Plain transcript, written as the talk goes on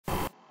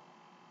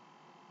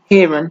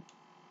Hey everyone,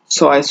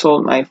 so I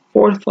sold my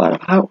fourth lot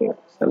of Hot Wheels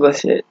I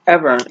listed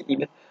ever on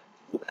eBay.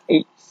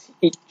 HW1,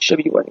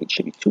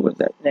 HW2 was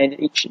that, and I did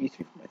HW3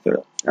 for my third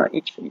lot. Now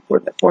HW4 for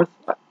my fourth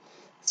lot.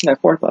 This is my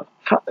fourth lot of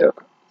Hot Wheels.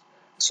 I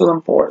sold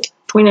them for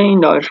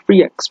 $29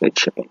 free expedite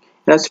shipping.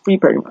 That's free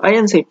pretty much. I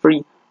didn't say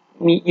free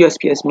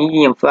USPS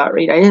medium flat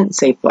rate. I didn't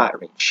say flat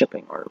rate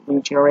shipping or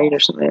regional rate or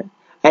something.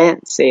 I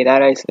didn't say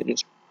that. I said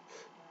just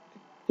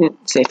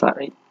didn't say flat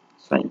rate.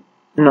 So I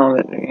know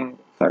that they're getting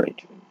flat rate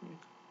shipping.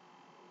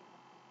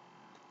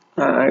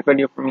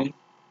 Video for me.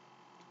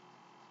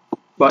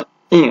 But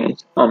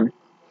anyways, I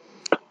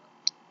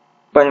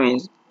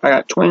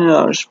got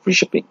 $20 free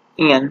shipping,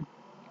 and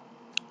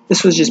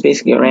this was just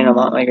basically a random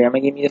amount my grandma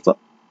gave me to flip.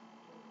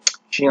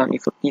 She let me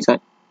flip these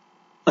on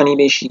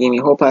eBay. She gave me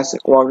a whole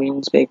plastic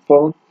Walgreens bag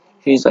full.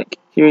 She's like,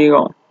 here you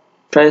go.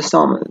 Try to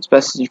sell them as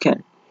best as you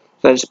can.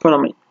 So I just put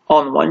them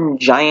all in one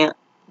giant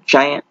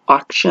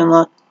auction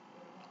lot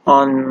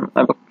on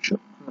my bookshelf.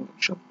 And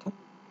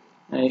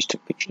I just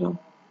took pictures of them.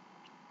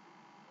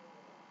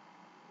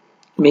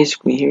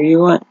 Basically, here you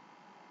go.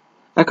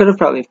 I could have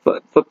probably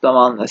flipped them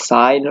on the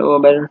side a little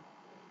better.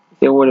 If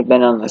they would have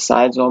been on the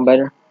sides a little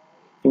better.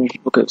 Maybe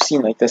people could have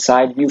seen like the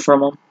side view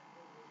from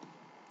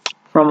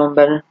them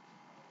better.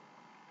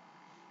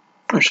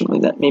 Or something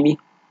like that, maybe.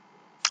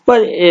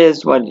 But it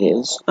is what it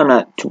is. I'm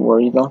not too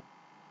worried though.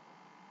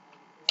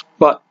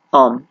 But,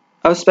 I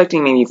was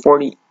expecting maybe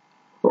 50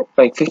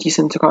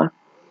 cents a car.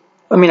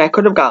 I mean, I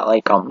could have got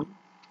like,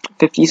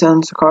 50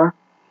 cents a car.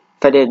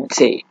 If I did,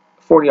 say,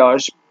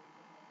 $40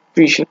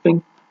 free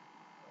shipping.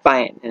 Buy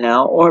it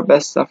now, or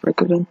best offer I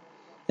could have done.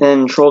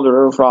 And shoulder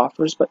roof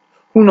offers, but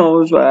who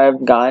knows what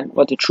I've gotten,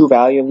 what the true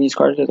value of these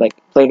cars is, like,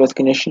 played with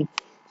condition.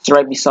 So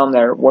there might be some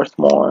that are worth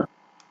more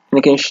in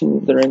the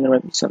condition they're in. There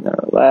might be some that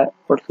are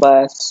worth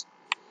less.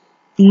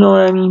 You know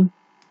what I mean?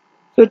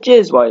 Which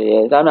is what it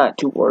is. I'm not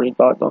too worried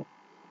about them.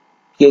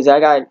 Because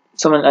I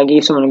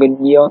gave someone a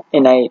good deal,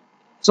 and as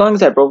long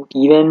as I broke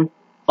even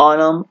on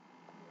them,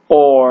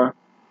 or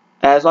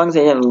as long as I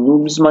didn't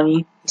lose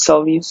money to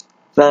sell these,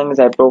 as long as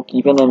I broke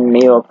even and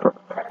made a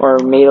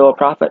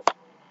profit,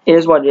 it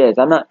is what it is.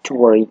 I'm not too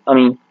worried.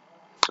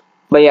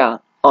 But yeah,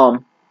 I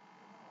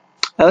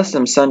listed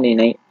them Sunday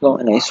night, though,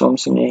 and I sold them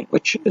Sunday night,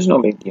 which is no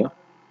big deal.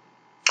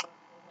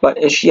 But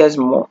if she has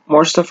more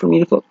stuff for me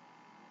to flip,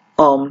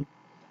 I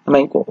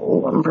might go.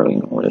 I'm probably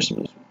gonna order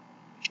some.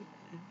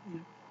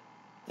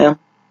 Yeah.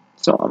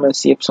 So I'm gonna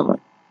see if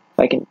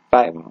I can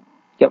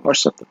get more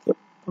stuff to flip.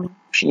 If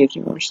she gives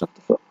me more stuff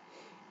to flip,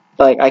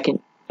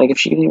 if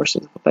she gives me more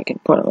stuff to flip, I can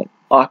put it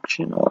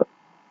auction or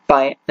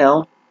buy it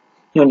now.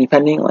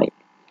 Depending,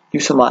 do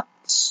some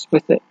lots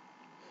with it,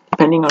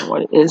 depending on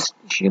what it is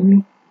she gives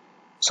me.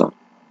 So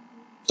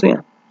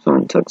yeah. So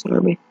many tugs,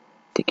 everybody.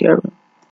 Take care, everyone.